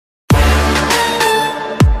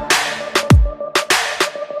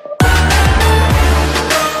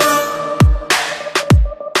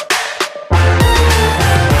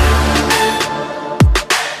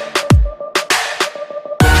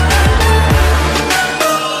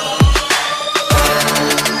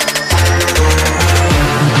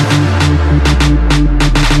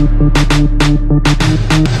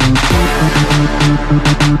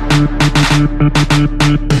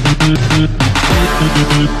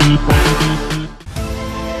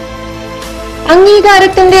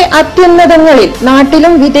അംഗീകാരത്തിന്റെ അത്യുന്നതങ്ങളിൽ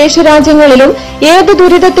നാട്ടിലും വിദേശ രാജ്യങ്ങളിലും ഏത്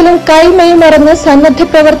ദുരിതത്തിലും കൈമെയ് മറന്ന് സന്നദ്ധ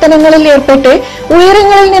പ്രവർത്തനങ്ങളിൽ ഏർപ്പെട്ട്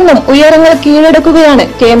ഉയരങ്ങളിൽ നിന്നും ഉയരങ്ങൾ കീഴടക്കുകയാണ്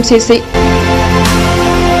KMCC.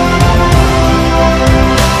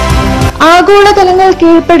 ആഗോളതലങ്ങൾ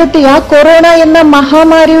കീഴ്പ്പെടുത്തിയ കൊറോണ എന്ന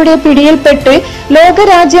മഹാമാരിയുടെ പിടിയിൽപ്പെട്ട്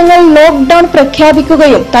ലോകരാജ്യങ്ങൾ ലോക്ക്ഡൌൺ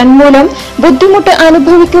പ്രഖ്യാപിക്കുകയും തന്മൂലം ബുദ്ധിമുട്ട്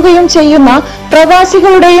അനുഭവിക്കുകയും ചെയ്യുന്ന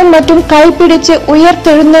പ്രവാസികളുടെയും മറ്റും കൈപിടിച്ച്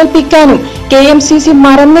ഉയർത്തെഴുന്നേൽപ്പിക്കാനും KMCC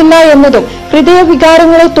മറന്നില്ല എന്നതും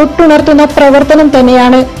ഹൃദയവികാരങ്ങളെ തൊട്ടുണർത്തുന്ന പ്രവർത്തനം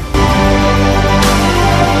തന്നെയാണ്.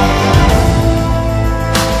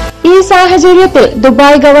 ഈ സാഹചര്യത്തിൽ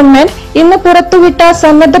ദുബായ് ഗവൺമെന്റ് ഇന്ന് പുറത്തുവിട്ട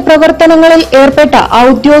സന്നദ്ധ പ്രവർത്തനങ്ങളിൽ ഏർപ്പെട്ട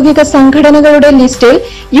ഔദ്യോഗിക സംഘടനകളുടെ ലിസ്റ്റിൽ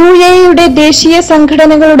UAE-യുടെ ദേശീയ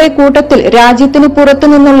സംഘടനകളുടെ കൂട്ടത്തിൽ രാജ്യത്തിന്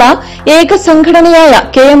പുറത്തുനിന്നുള്ള ഏക സംഘടനയായ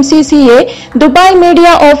KMCC-യെ ദുബായ് മീഡിയ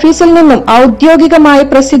ഓഫീസിൽ നിന്നും ഔദ്യോഗികമായി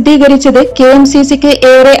പ്രസിദ്ധീകരിച്ചത് KMCC-ക്ക്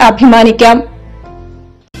ഏറെ അഭിമാനിക്കാം.